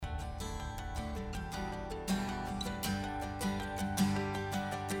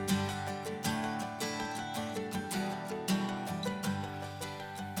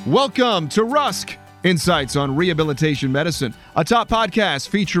Welcome to Rusk, Insights on Rehabilitation Medicine, a top podcast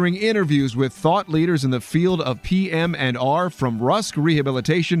featuring interviews with thought leaders in the field of PM&R from Rusk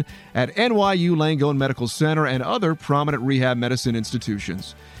Rehabilitation at NYU Langone Medical Center and other prominent rehab medicine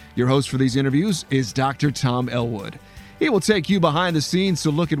institutions. Your host for these interviews is Dr. Tom Elwood. He will take you behind the scenes to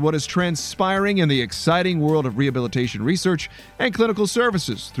look at what is transpiring in the exciting world of rehabilitation research and clinical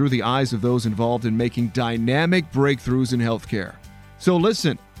services through the eyes of those involved in making dynamic breakthroughs in healthcare. So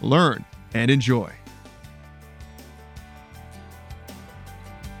listen, learn, and enjoy.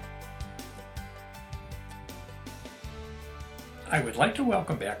 I would like to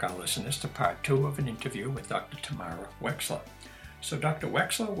welcome back our listeners to part 2 of an interview with Dr. Tamara Wexler. So Dr.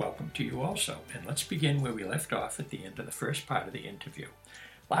 Wexler, welcome to you also, and let's begin where we left off at the end of the first part of the interview.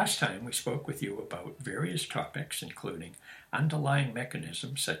 Last time we spoke with you about various topics, including underlying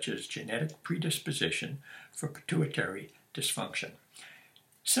mechanisms such as genetic predisposition for pituitary dysfunction.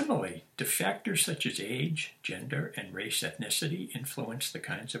 Similarly, do factors such as age, gender, and race ethnicity influence the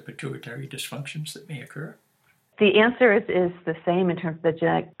kinds of pituitary dysfunctions that may occur? The answer is the same in terms of the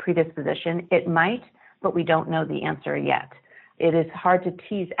genetic predisposition. It might, but we don't know the answer yet. It is hard to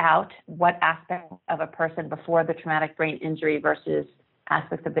tease out what aspect of a person before the traumatic brain injury versus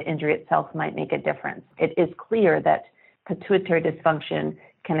aspects of the injury itself might make a difference. It is clear that pituitary dysfunction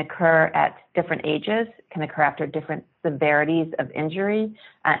can occur at different ages, can occur after different severities of injury,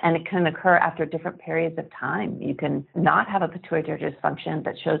 and it can occur after different periods of time. You can not have a pituitary dysfunction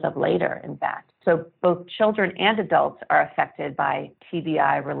that shows up later, in fact. So both children and adults are affected by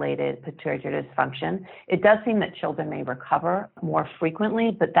TBI-related pituitary dysfunction. It does seem that children may recover more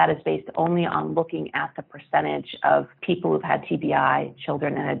frequently, but that is based only on looking at the percentage of people who've had TBI,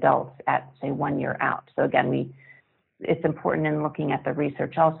 children and adults, at, say, 1 year out. So again, it's important in looking at the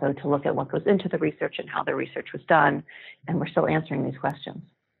research also to look at what goes into the research and how the research was done, and we're still answering these questions.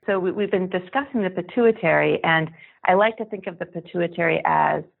 So we've been discussing the pituitary, and I like to think of the pituitary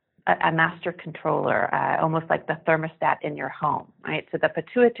as a master controller, almost like the thermostat in your home, right? So the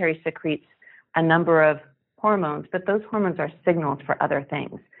pituitary secretes a number of hormones, but those hormones are signals for other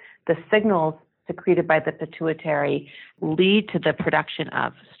things. The signals secreted by the pituitary lead to the production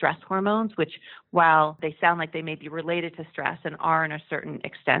of stress hormones, which, while they sound like they may be related to stress and are in a certain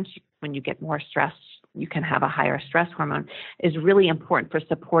extent, when you get more stress, you can have a higher stress hormone, is really important for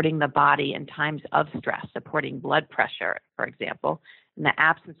supporting the body in times of stress, supporting blood pressure, for example. And the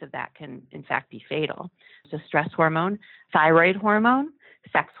absence of that can, in fact, be fatal. So stress hormone, thyroid hormone,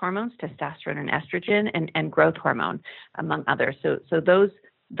 sex hormones, testosterone and estrogen, and growth hormone, among others. So those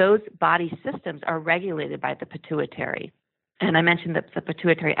body systems are regulated by the pituitary. And I mentioned that the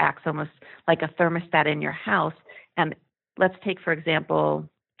pituitary acts almost like a thermostat in your house. And let's take, for example,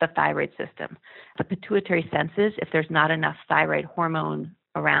 the thyroid system. The pituitary senses if there's not enough thyroid hormone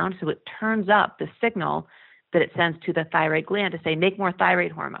around, so it turns up the signal that it sends to the thyroid gland to say, make more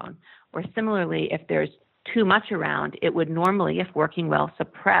thyroid hormone. Or similarly, if there's too much around, it would normally, if working well,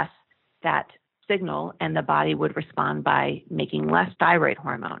 suppress that signal, and the body would respond by making less thyroid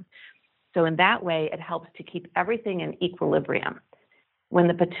hormone. So in that way, it helps to keep everything in equilibrium. When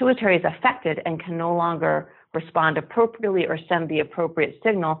the pituitary is affected and can no longer respond appropriately or send the appropriate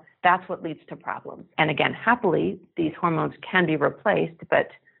signal, that's what leads to problems. And again, happily, these hormones can be replaced, but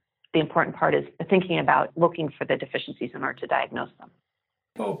the important part is thinking about looking for the deficiencies in order to diagnose them.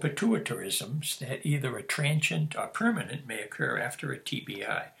 Hypopituitarisms that either are transient or permanent may occur after a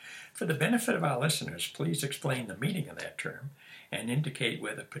TBI. For the benefit of our listeners, please explain the meaning of that term and indicate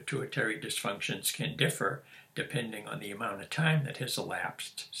whether pituitary dysfunctions can differ depending on the amount of time that has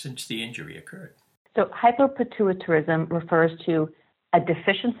elapsed since the injury occurred. So hypopituitarism refers to a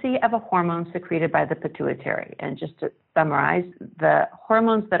deficiency of a hormone secreted by the pituitary. And just to summarize, the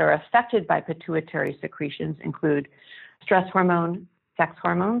hormones that are affected by pituitary secretions include stress hormone, sex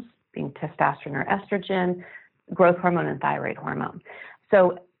hormones, being testosterone or estrogen, growth hormone, and thyroid hormone.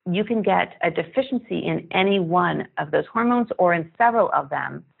 So you can get a deficiency in any one of those hormones or in several of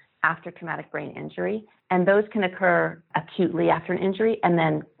them after traumatic brain injury. And those can occur acutely after an injury and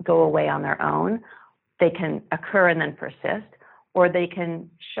then go away on their own. They can occur and then persist, or they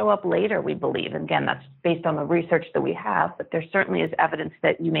can show up later, we believe. And again, that's based on the research that we have, but there certainly is evidence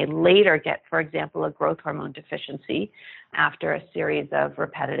that you may later get, for example, a growth hormone deficiency after a series of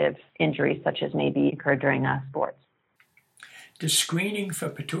repetitive injuries, such as maybe occurred during sports. Does screening for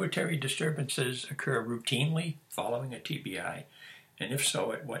pituitary disturbances occur routinely following a TBI? And if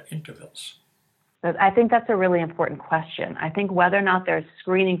so, at what intervals? I think that's a really important question. I think whether or not there's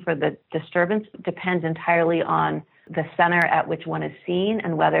screening for the disturbance depends entirely on the center at which one is seen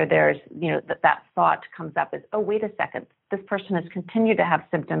and whether there's, that thought comes up as, oh, wait a second, this person has continued to have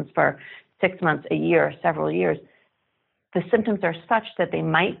symptoms for 6 months, a year, several years, the symptoms are such that they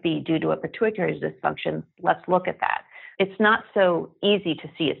might be due to a pituitary dysfunction. Let's look at that. It's not so easy to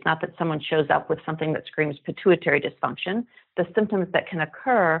see. It's not that someone shows up with something that screams pituitary dysfunction. The symptoms that can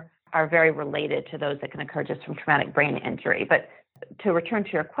occur are very related to those that can occur just from traumatic brain injury. But to return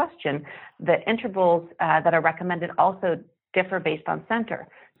to your question, the intervals that are recommended also differ based on center.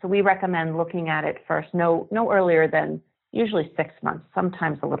 So we recommend looking at it first no earlier than usually 6 months,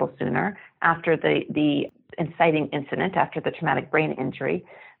 sometimes a little sooner, after the inciting incident, after the traumatic brain injury.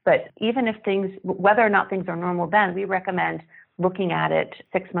 But even if whether or not things are normal then, we recommend looking at it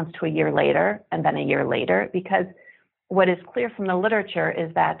 6 months to a year later and then a year later, because what is clear from the literature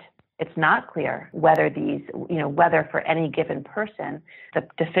is that it's not clear whether whether for any given person, the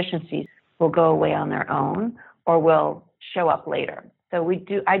deficiencies will go away on their own or will show up later. So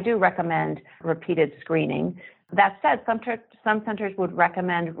I do recommend repeated screening. That said, some centers would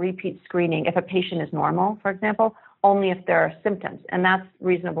recommend repeat screening if a patient is normal, for example, only if there are symptoms, and that's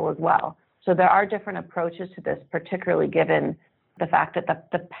reasonable as well. So there are different approaches to this, particularly given the fact that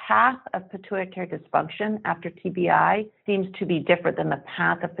the path of pituitary dysfunction after TBI seems to be different than the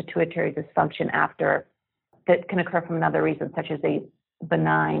path of pituitary dysfunction that can occur from another reason, such as a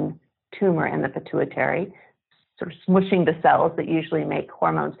benign tumor in the pituitary, sort of smushing the cells that usually make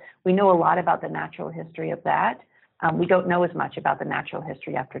hormones. We know a lot about the natural history of that. We don't know as much about the natural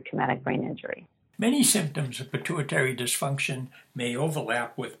history after traumatic brain injury. Many symptoms of pituitary dysfunction may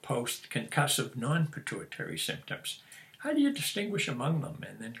overlap with post-concussive non-pituitary symptoms. How do you distinguish among them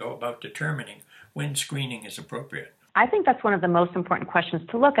and then go about determining when screening is appropriate? I think that's one of the most important questions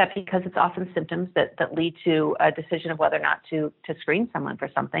to look at, because it's often symptoms that lead to a decision of whether or not to screen someone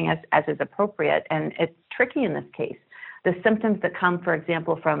for something as is appropriate. And it's tricky in this case. The symptoms that come, for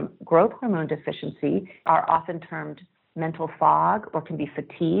example, from growth hormone deficiency are often termed mental fog or can be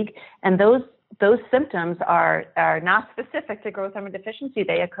fatigue. And those symptoms are not specific to growth hormone deficiency.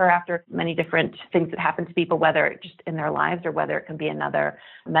 They occur after many different things that happen to people, whether just in their lives or whether it can be another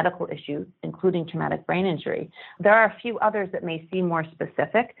medical issue, including traumatic brain injury. There are a few others that may seem more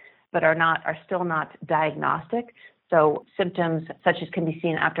specific, but are still not diagnostic. So symptoms such as can be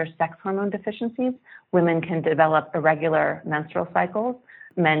seen after sex hormone deficiencies. Women can develop irregular menstrual cycles.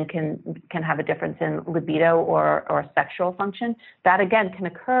 Men can have a difference in libido or sexual function. That, again, can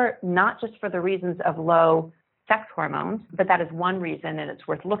occur not just for the reasons of low sex hormones, but that is one reason, and it's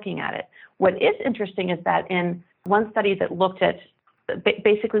worth looking at it. What is interesting is that in one study that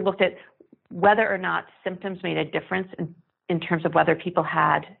basically looked at whether or not symptoms made a difference in terms of whether people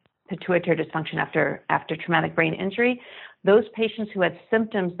had pituitary dysfunction after traumatic brain injury, those patients who had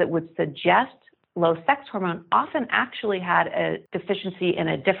symptoms that would suggest low sex hormone often actually had a deficiency in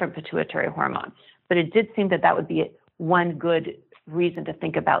a different pituitary hormone. But it did seem that would be one good reason to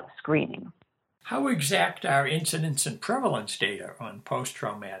think about screening. How exact are incidence and prevalence data on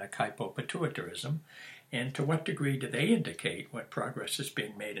post-traumatic hypopituitarism, and to what degree do they indicate what progress is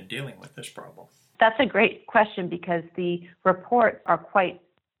being made in dealing with this problem? That's a great question, because the reports are quite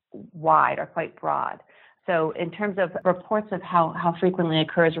wide, are quite broad. So in terms of reports of how frequently it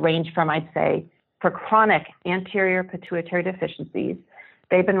occurs range from, I'd say, for chronic anterior pituitary deficiencies,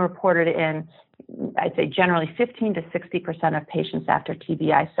 they've been reported in, I'd say, generally 15 to 60% of patients after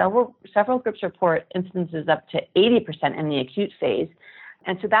TBI. Several groups report incidences up to 80% in the acute phase.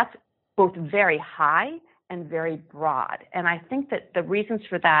 And so that's both very high and very broad. And I think that the reasons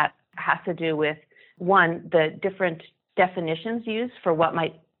for that has to do with, one, the different definitions used for what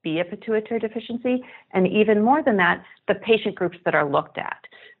might be a pituitary deficiency, and even more than that, the patient groups that are looked at.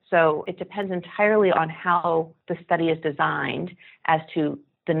 So it depends entirely on how the study is designed as to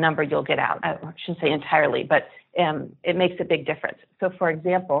the number you'll get out. I shouldn't say entirely, but it makes a big difference. So for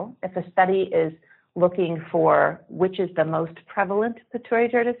example, if a study is looking for which is the most prevalent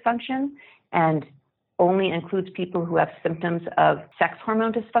pituitary dysfunction and only includes people who have symptoms of sex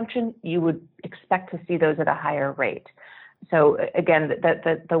hormone dysfunction, you would expect to see those at a higher rate. So again,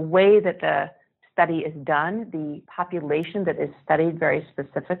 the way that the study is done, the population that is studied very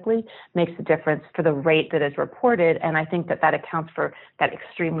specifically makes a difference for the rate that is reported, and I think that accounts for that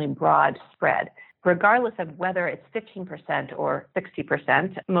extremely broad spread. Regardless of whether it's 15% or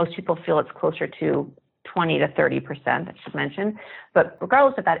 60%, most people feel it's closer to 20 to 30%, I should mention. But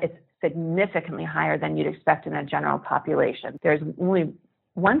regardless of that, it's significantly higher than you'd expect in a general population. There's only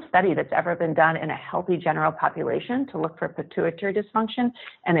one study that's ever been done in a healthy general population to look for pituitary dysfunction,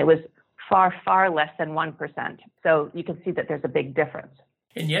 and it was far, far less than 1%. So you can see that there's a big difference.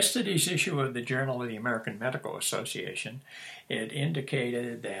 In yesterday's issue of the Journal of the American Medical Association, it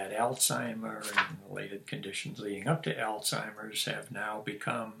indicated that Alzheimer and related conditions leading up to Alzheimer's have now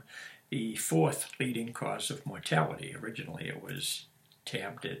become the fourth leading cause of mortality. Originally, it was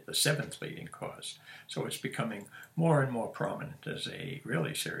tabbed at the seventh leading cause. So it's becoming more and more prominent as a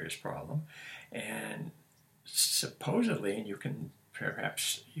really serious problem. And supposedly, and you can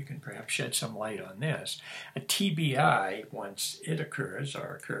perhaps shed some light on this, a TBI, once it occurs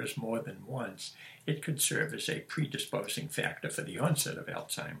or occurs more than once, it could serve as a predisposing factor for the onset of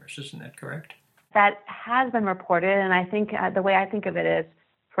Alzheimer's. Isn't that correct? That has been reported, and I think the way I think of it is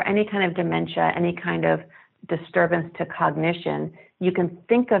for any kind of dementia, any kind of disturbance to cognition, you can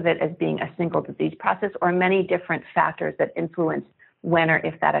think of it as being a single disease process or many different factors that influence when or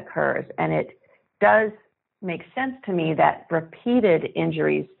if that occurs. And it does make sense to me that repeated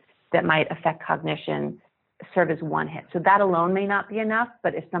injuries that might affect cognition serve as one hit. So that alone may not be enough,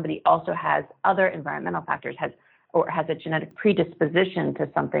 but if somebody also has other environmental factors, has a genetic predisposition to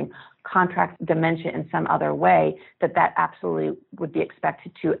something, contracts dementia in some other way, that absolutely would be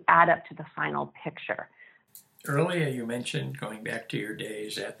expected to add up to the final picture. Earlier you mentioned going back to your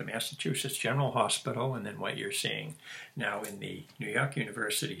days at the Massachusetts General Hospital, and then what you're seeing now in the New York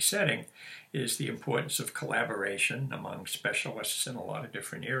University setting is the importance of collaboration among specialists in a lot of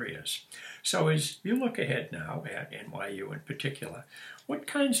different areas. So as you look ahead now at NYU in particular, what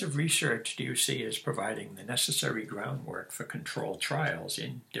kinds of research do you see as providing the necessary groundwork for controlled trials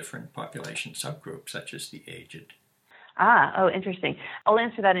in different population subgroups, such as the aged? Interesting. I'll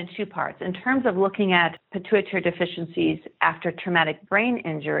answer that in two parts. In terms of looking at pituitary deficiencies after traumatic brain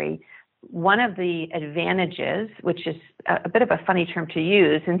injury, one of the advantages, which is a bit of a funny term to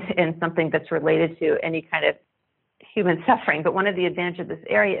use in something that's related to any kind of human suffering, but one of the advantages of this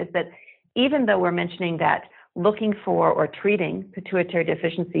area is that even though we're mentioning that looking for or treating pituitary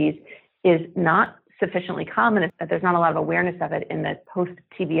deficiencies is not sufficiently common, there's not a lot of awareness of it in the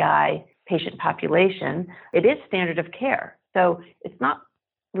post-TBI patient population, it is standard of care. So it's not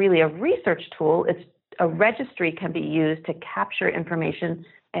really a research tool. It's a registry can be used to capture information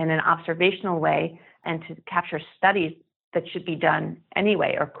in an observational way and to capture studies that should be done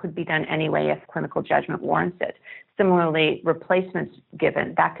anyway or could be done anyway if clinical judgment warrants it. Similarly, replacements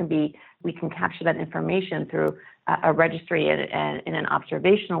given, we can capture that information through a registry in an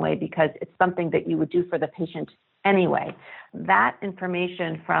observational way because it's something that you would do for the patient anyway. That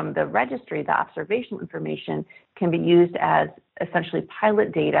information from the registry, the observational information, can be used as essentially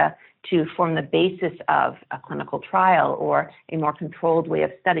pilot data to form the basis of a clinical trial or a more controlled way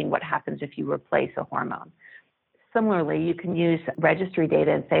of studying what happens if you replace a hormone. Similarly, you can use registry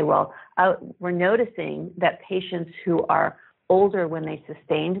data and say, well, we're noticing that patients who are older when they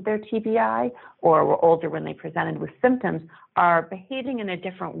sustained their TBI or were older when they presented with symptoms are behaving in a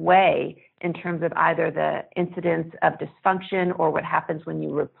different way in terms of either the incidence of dysfunction or what happens when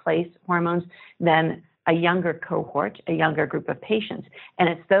you replace hormones than a younger cohort, a younger group of patients. And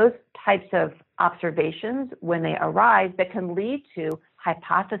it's those types of observations when they arise that can lead to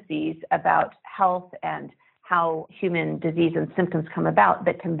hypotheses about health and how human disease and symptoms come about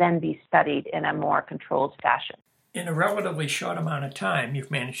that can then be studied in a more controlled fashion. In a relatively short amount of time,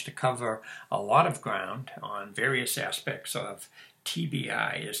 you've managed to cover a lot of ground on various aspects of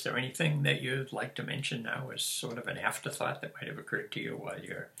TBI. Is there anything that you'd like to mention now as sort of an afterthought that might have occurred to you while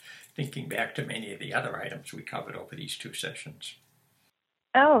you're thinking back to many of the other items we covered over these two sessions?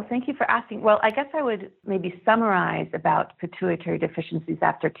 Oh, thank you for asking. Well, I guess I would maybe summarize about pituitary deficiencies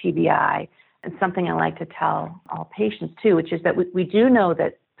after TBI, and something I like to tell all patients too, which is that we do know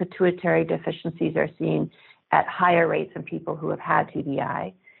that pituitary deficiencies are seen at higher rates in people who have had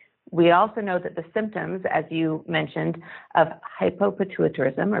TBI. We also know that the symptoms, as you mentioned, of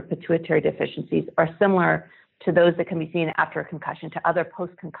hypopituitarism or pituitary deficiencies are similar to those that can be seen after a concussion, to other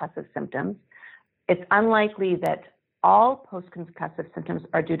post-concussive symptoms. It's unlikely that all post-concussive symptoms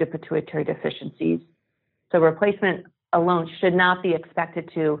are due to pituitary deficiencies. So replacement alone should not be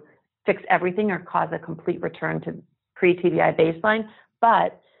expected to fix everything or cause a complete return to pre-TBI baseline,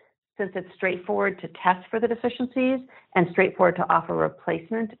 but since it's straightforward to test for the deficiencies and straightforward to offer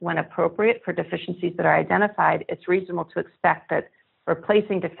replacement when appropriate for deficiencies that are identified, it's reasonable to expect that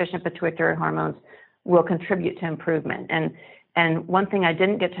replacing deficient pituitary hormones will contribute to improvement. And one thing I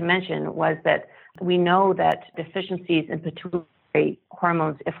didn't get to mention was that we know that deficiencies in pituitary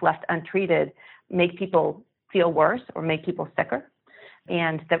hormones, if left untreated, make people feel worse or make people sicker,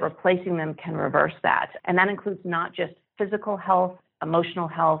 and that replacing them can reverse that. And that includes not just physical health, emotional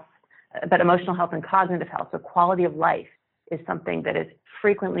health, but emotional health and cognitive health. So quality of life is something that is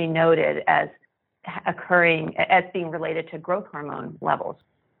frequently noted as occurring as being related to growth hormone levels.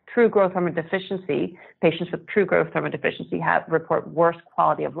 True growth hormone deficiency, patients with true growth hormone deficiency report worse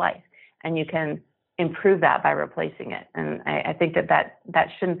quality of life, and you can improve that by replacing it. And I think that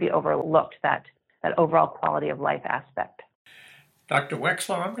shouldn't be overlooked, that overall quality of life aspect. Dr.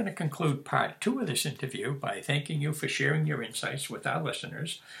 Wexler, I'm going to conclude part 2 of this interview by thanking you for sharing your insights with our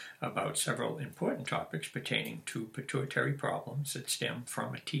listeners about several important topics pertaining to pituitary problems that stem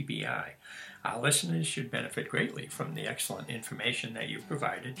from a TBI. Our listeners should benefit greatly from the excellent information that you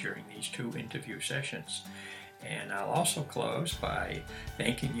provided during these 2 interview sessions. And I'll also close by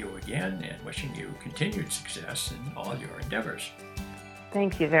thanking you again and wishing you continued success in all your endeavors.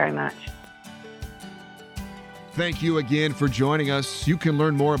 Thank you very much. Thank you again for joining us. You can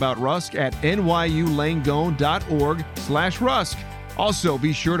learn more about Rusk at nyulangone.org/Rusk. Also,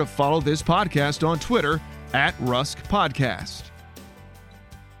 be sure to follow this podcast on Twitter @Rusk Podcast.